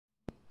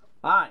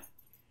Hi,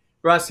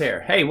 Russ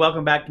here. Hey,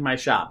 welcome back to my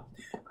shop.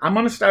 I'm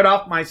going to start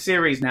off my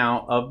series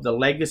now of the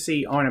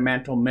Legacy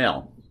Ornamental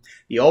Mill,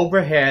 the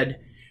overhead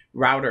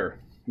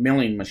router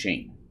milling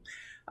machine.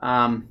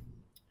 I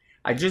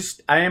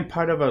am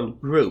part of a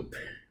group,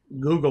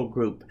 Google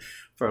group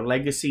for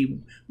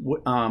legacy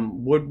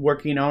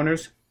woodworking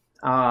owners.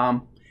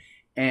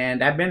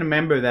 And I've been a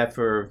member of that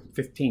for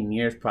 15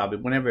 years probably,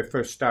 whenever it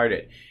first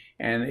started.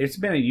 And it's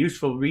been a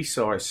useful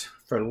resource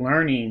for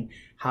learning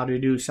how to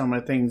do some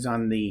of the things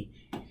on the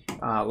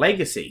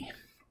legacy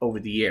over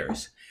the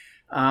years.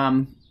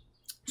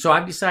 So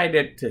I've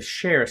decided to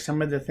share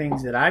some of the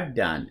things that I've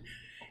done.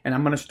 And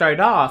I'm going to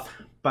start off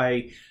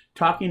by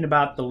talking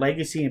about the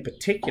legacy in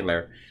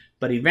particular.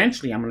 But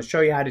eventually I'm going to show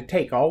you how to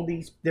take all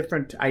these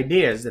different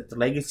ideas that the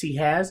legacy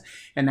has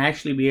and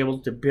actually be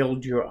able to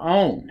build your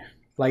own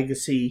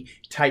legacy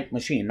type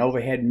machine, an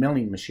overhead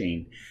milling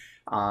machine.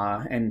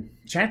 And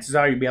chances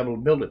are you'll be able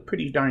to build it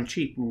pretty darn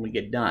cheap when we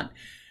get done.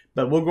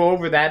 But we'll go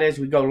over that as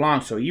we go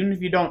along. So even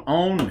if you don't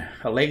own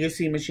a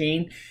legacy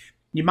machine,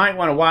 you might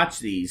want to watch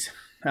this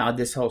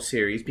whole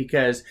series,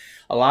 because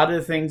a lot of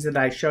the things that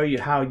I show you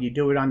how you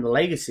do it on the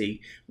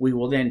legacy, we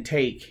will then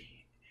take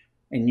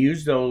and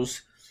use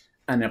those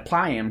and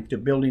apply them to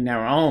building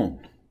our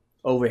own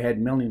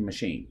overhead milling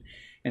machine.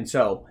 And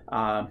so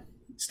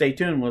stay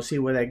tuned. We'll see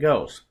where that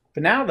goes. For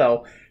now,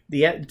 though,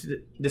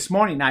 this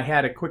morning I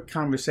had a quick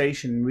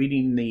conversation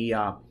reading the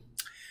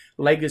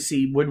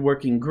Legacy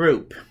Woodworking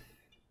Group.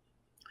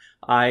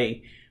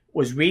 I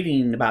was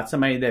reading about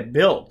somebody that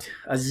built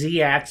a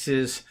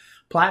Z-axis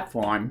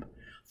platform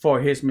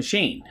for his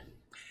machine.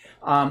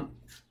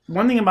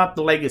 One thing about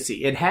the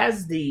Legacy, it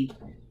has the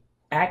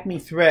Acme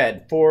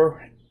thread,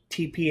 4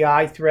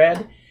 TPI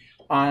thread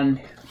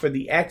for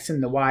the X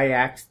and the Y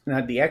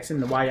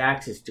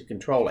axis, to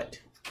control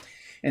it.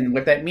 And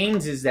what that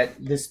means is that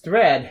this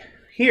thread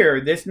here,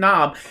 this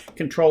knob,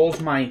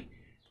 controls my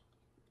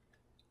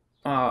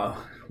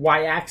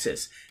Y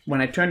axis.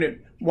 When I turned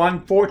it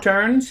 4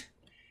 turns,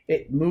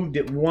 it moved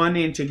it 1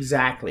 inch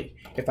exactly.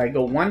 If I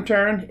go 1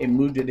 turn, it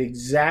moved it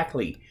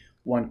exactly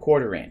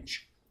 1/4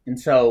 inch. And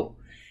so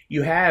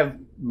you have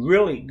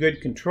really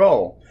good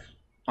control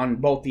on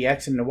both the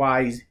X and the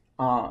Y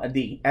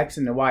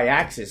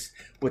axis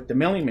with the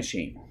milling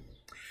machine.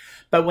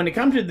 But when it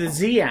comes to the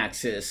Z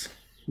axis,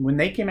 when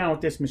they came out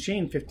with this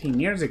machine 15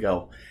 years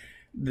ago,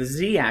 the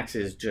Z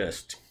axis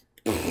just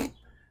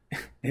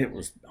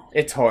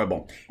it's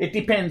horrible. It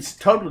depends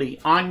totally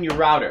on your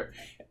router.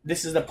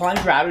 This is the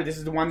plunge router. This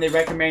is the one they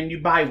recommend you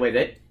buy with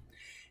it.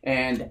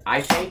 And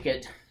I take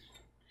it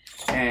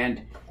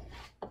and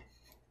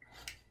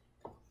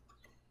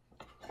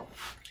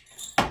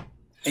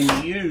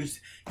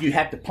you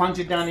have to plunge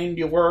it down into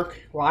your work,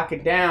 lock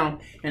it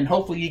down, and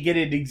hopefully you get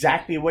it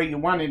exactly where you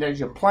want it as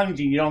you're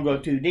plunging. You don't go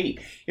too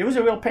deep. It was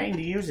a real pain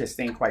to use this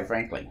thing, quite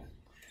frankly.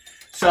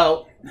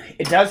 So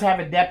it does have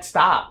a depth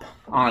stop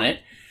on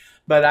it,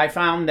 but I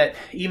found that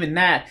even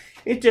that,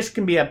 it just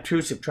can be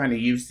obtrusive trying to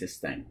use this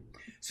thing.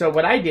 So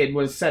what I did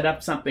was set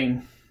up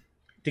something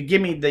to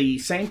give me the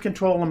same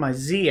control on my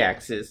Z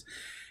axis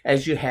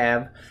as you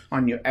have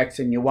on your X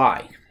and your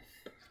Y.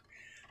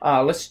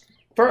 Let's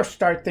first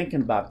start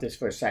thinking about this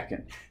for a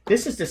second.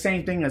 This is the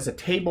same thing as a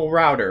table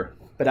router,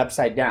 but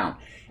upside down.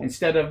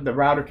 Instead of the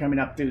router coming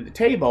up through the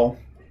table,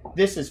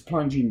 this is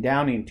plunging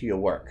down into your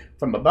work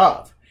from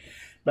above.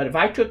 But if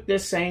I took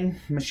this same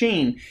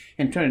machine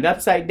and turned it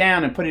upside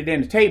down and put it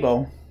in a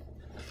table,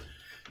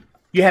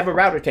 you have a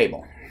router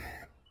table.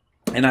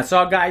 And I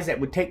saw guys that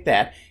would take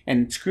that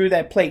and screw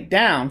that plate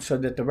down so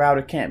that the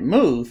router can't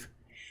move,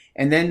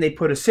 and then they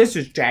put a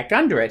scissors jack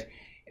under it,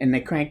 and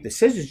they crank the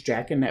scissors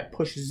jack, and that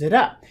pushes it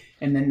up.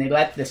 And then they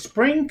let the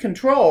spring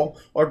control,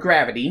 or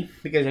gravity,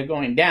 because they're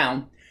going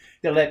down,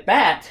 they let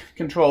that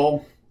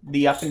control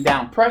the up and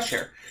down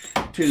pressure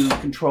to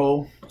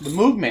control the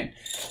movement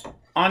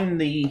on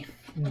the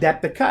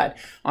depth of cut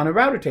on a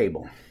router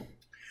table.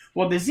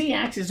 Well, the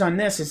Z-axis on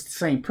this is the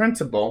same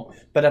principle,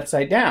 but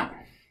upside down.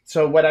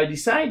 So what I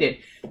decided,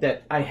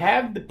 that I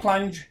have the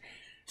plunge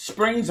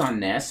springs on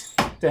this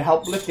to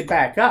help lift it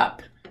back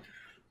up.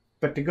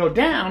 But to go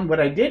down, what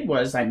I did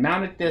was I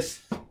mounted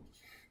this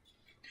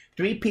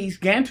 3-piece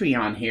gantry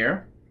on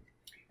here,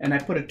 and I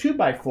put a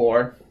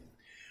 2x4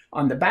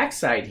 on the back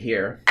side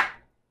here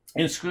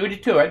and screwed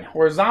it to it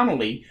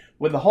horizontally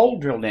with a hole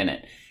drilled in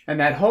it.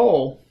 And that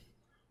hole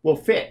will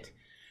fit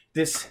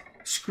this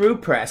screw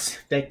press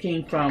that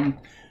came from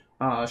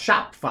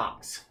Shop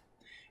Fox.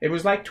 It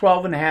was like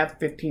 $12.50,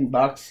 15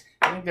 bucks.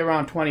 I think they're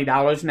around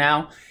 $20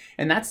 now.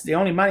 And that's the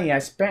only money I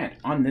spent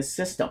on this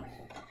system.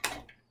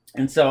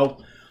 And so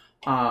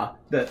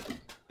the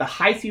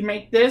height you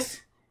make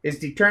this is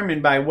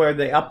determined by where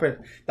the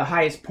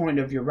highest point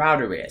of your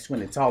router is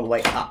when it's all the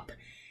way up.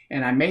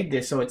 And I made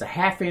this so it's a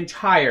 1/2 inch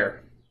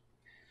higher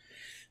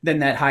than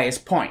that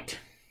highest point.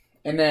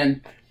 And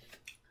then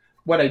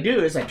what I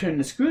do is I turn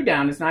the screw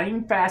down. It's not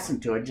even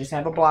fastened to it, just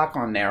have a block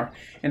on there.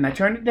 And I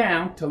turn it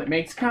down till it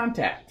makes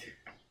contact.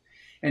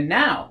 And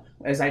now,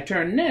 as I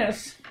turn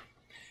this,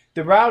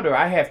 the router,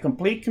 I have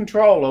complete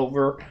control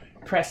over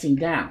pressing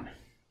down.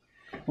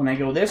 When I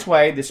go this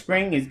way, the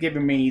spring is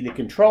giving me the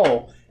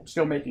control. I'm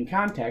still making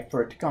contact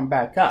for it to come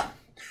back up.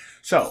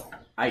 So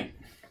I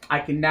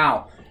can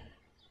now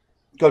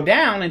go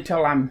down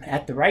until I'm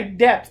at the right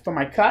depth for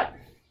my cut,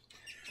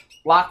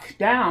 lock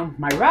down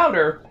my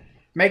router,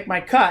 make my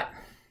cut,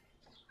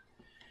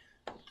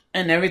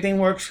 and everything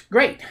works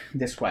great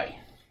this way.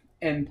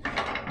 And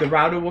the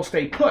router will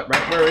stay put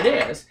right where it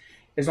is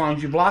as long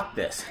as you block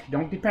this.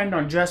 Don't depend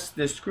on just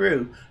the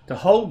screw to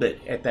hold it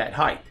at that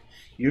height.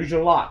 Use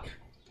your lock.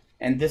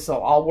 And this will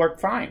all work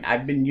fine.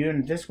 I've been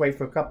using it this way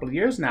for a couple of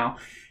years now,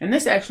 and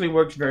this actually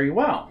works very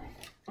well.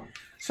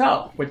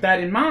 So, with that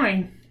in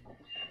mind,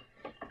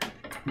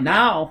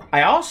 now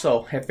I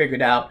also have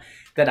figured out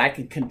that I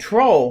can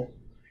control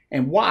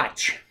and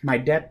watch my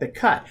depth of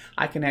cut.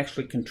 I can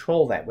actually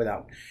control that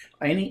without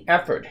any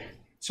effort.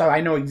 So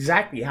I know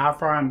exactly how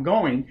far I'm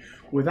going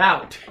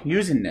without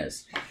using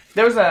this.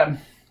 There's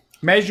a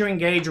measuring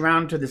gauge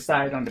around to the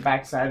side on the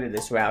back side of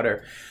this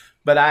router.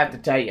 But I have to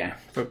tell you,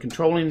 for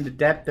controlling the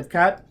depth of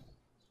cut,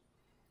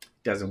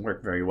 it doesn't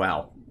work very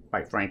well,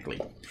 quite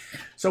frankly.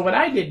 So what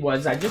I did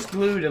was I just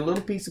glued a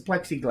little piece of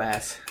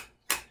plexiglass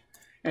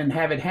and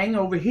have it hang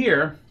over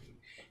here,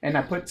 and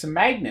I put some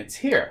magnets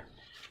here.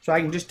 So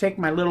I can just take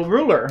my little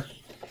ruler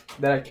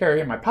that I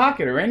carry in my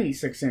pocket, or any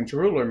 6-inch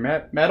ruler,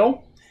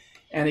 metal,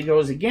 and it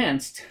goes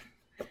against,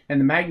 and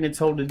the magnets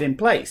hold it in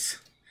place.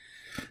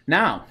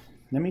 Now,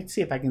 let me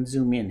see if I can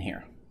zoom in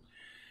here.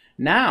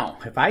 Now,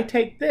 if I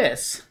take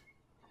this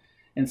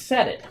and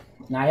set it.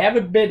 Now I have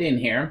a bit in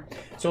here,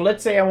 so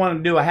let's say I want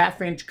to do a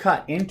 1/2-inch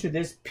cut into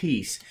this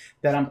piece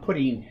that I'm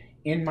putting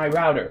in my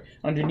router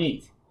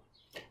underneath.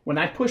 When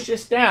I push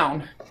this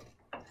down,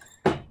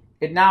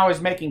 it now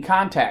is making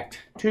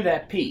contact to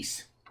that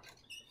piece,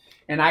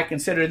 and I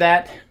consider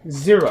that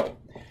 0.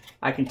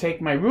 I can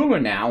take my ruler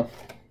now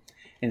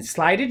and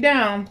slide it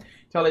down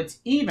till it's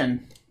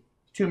even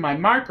to my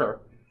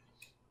marker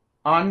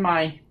on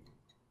my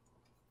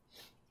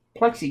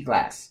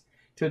plexiglass,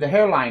 to the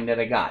hairline that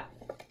I got.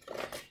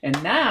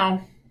 And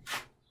now,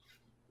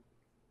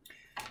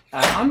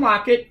 I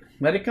unlock it,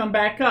 let it come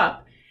back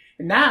up.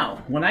 And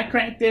now, when I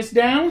crank this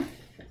down,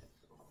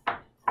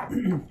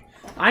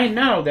 I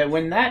know that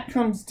when that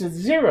comes to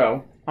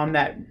 0 on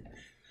that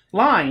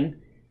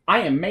line, I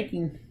am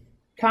making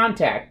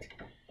contact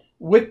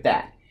with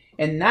that.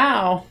 And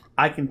now,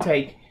 I can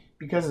take,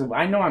 because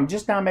I know I'm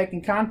just now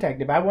making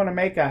contact, if I want to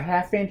make a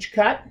 1/2-inch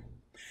cut,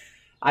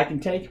 I can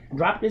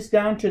drop this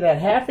down to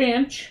that 1/2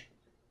 inch,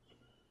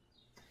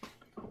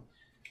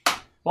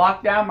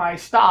 lock down my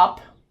stop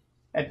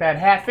at that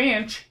 1/2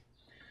 inch,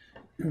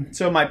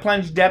 so my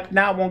plunge depth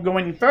now won't go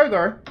any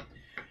further.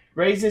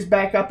 Raise this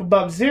back up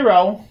above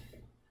 0,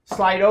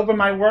 slide over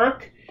my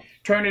work,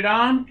 turn it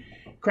on,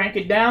 crank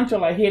it down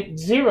till I hit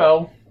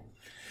 0,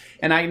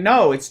 and I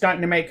know it's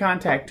starting to make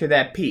contact to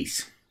that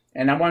piece.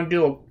 And I want to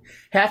do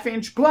a 1/2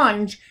 inch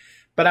plunge,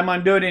 but I'm going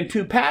to do it in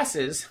 2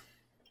 passes.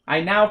 I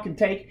now can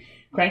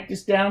crank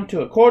this down to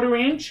a 1/4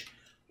 inch,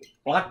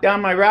 lock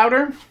down my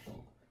router,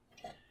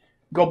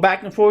 go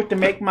back and forth to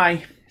make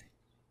my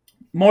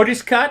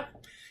mortise cut,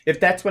 if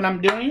that's what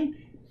I'm doing.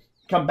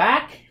 Come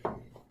back,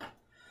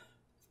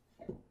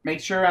 make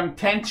sure I'm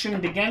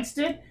tensioned against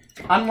it,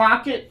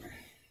 unlock it,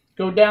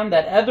 go down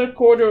that other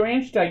 1/4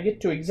 inch till I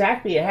get to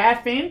exactly a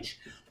 1/2 inch,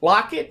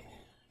 lock it,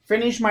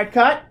 finish my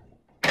cut,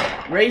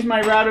 raise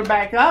my router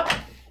back up,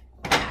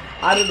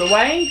 out of the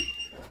way,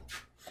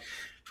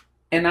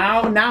 and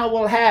now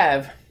we'll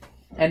have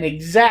an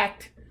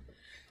exact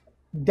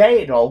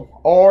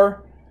dado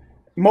or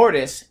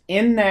mortise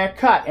in their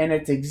cut, and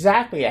it's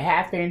exactly a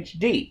 1/2 inch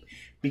deep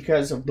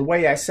because of the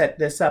way I set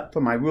this up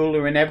for my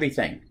ruler and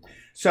everything.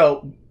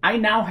 So I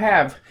now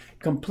have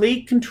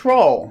complete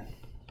control.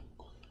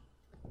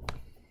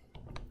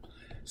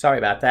 Sorry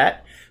about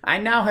that. I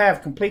now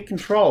have complete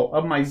control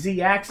of my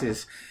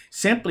Z-axis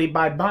simply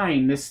by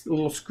buying this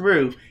little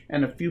screw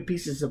and a few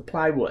pieces of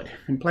plywood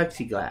and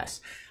plexiglass.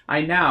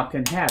 I now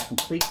can have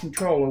complete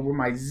control over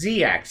my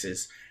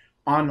Z-axis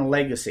on the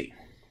Legacy.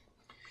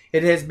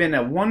 It has been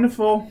a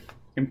wonderful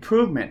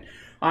improvement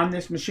on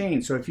this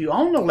machine. So if you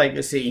own a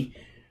Legacy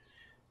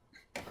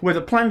with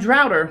a plunge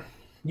router,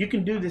 you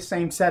can do the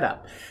same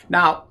setup.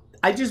 Now,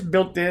 I just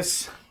built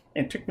this,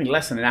 and it took me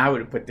less than an hour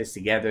to put this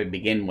together to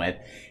begin with,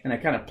 and I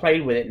kind of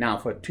played with it now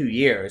for 2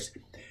 years.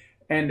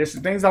 And there's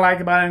some things I like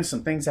about it and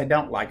some things I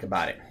don't like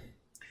about it.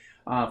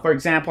 For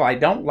example, I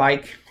don't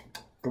like,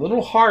 a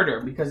little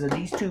harder because of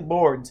these 2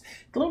 boards,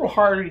 it's a little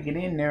harder to get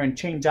in there and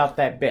change out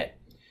that bit.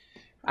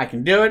 I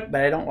can do it,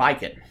 but I don't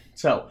like it.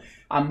 So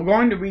I'm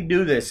going to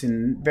redo this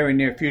in the very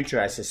near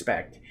future, I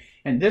suspect.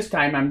 And this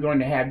time I'm going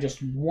to have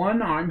just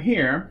one arm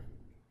here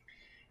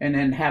and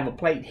then have a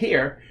plate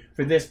here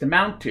for this to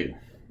mount to.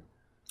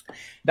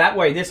 That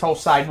way this whole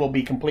side will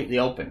be completely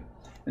open.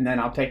 And then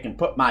I'll take and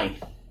put my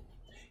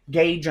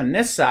gauge on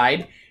this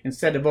side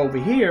instead of over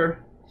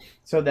here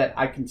so that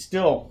I can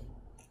still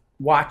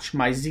watch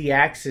my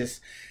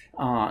Z-axis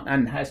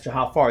and as to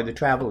how far the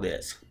travel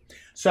is.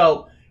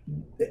 So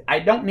I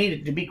don't need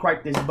it to be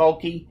quite this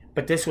bulky,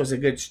 but this was a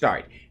good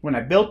start. When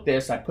I built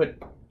this, I put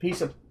a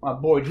piece of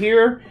board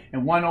here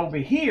and one over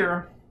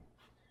here,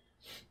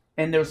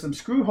 and there were some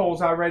screw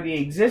holes already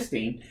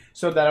existing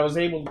so that I was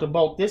able to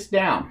bolt this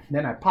down.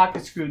 Then I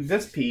pocket screwed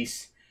this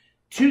piece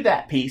to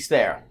that piece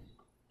there,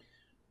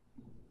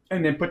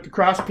 and then put the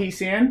cross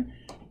piece in.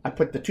 I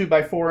put the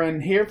 2x4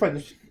 in here for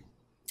the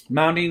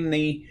mounting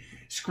the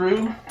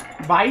screw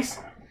vise,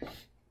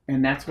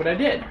 and that's what I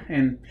did.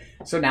 And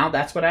so now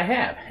that's what I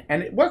have,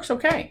 and it works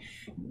okay.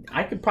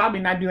 I could probably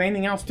not do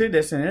anything else to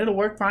this, and it'll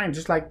work fine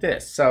just like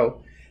this.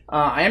 So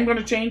I am going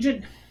to change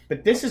it,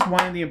 but this is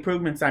one of the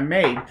improvements I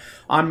made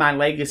on my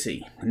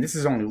Legacy, and this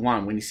is only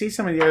one. When you see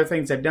some of the other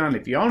things I've done,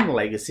 if you own the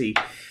Legacy,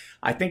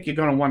 I think you're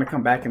going to want to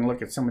come back and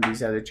look at some of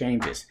these other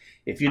changes.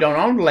 If you don't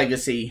own the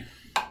Legacy,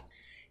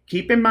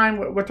 keep in mind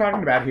what we're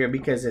talking about here,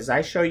 because as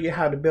I show you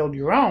how to build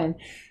your own,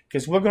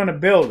 because we're going to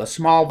build a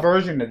small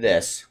version of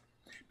this,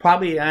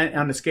 probably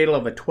on the scale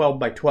of a 12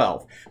 by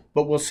 12,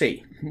 but we'll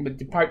see.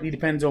 It partly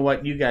depends on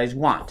what you guys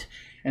want,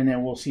 and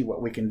then we'll see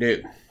what we can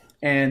do.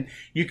 And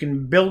you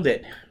can build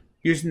it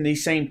using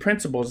these same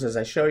principles as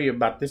I show you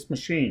about this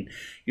machine.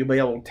 You'll be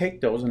able to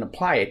take those and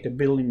apply it to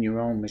building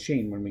your own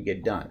machine when we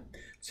get done.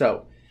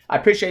 So I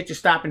appreciate you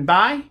stopping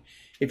by.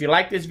 If you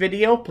like this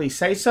video, please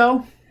say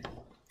so.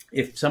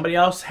 If somebody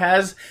else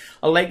has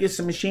a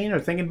Legacy machine or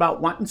thinking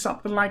about wanting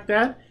something like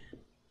that,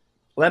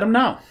 let them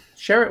know.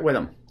 Share it with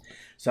them.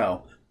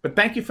 So, but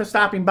thank you for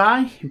stopping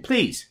by, and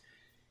please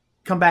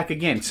come back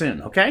again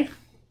soon, okay?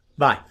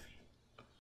 Bye.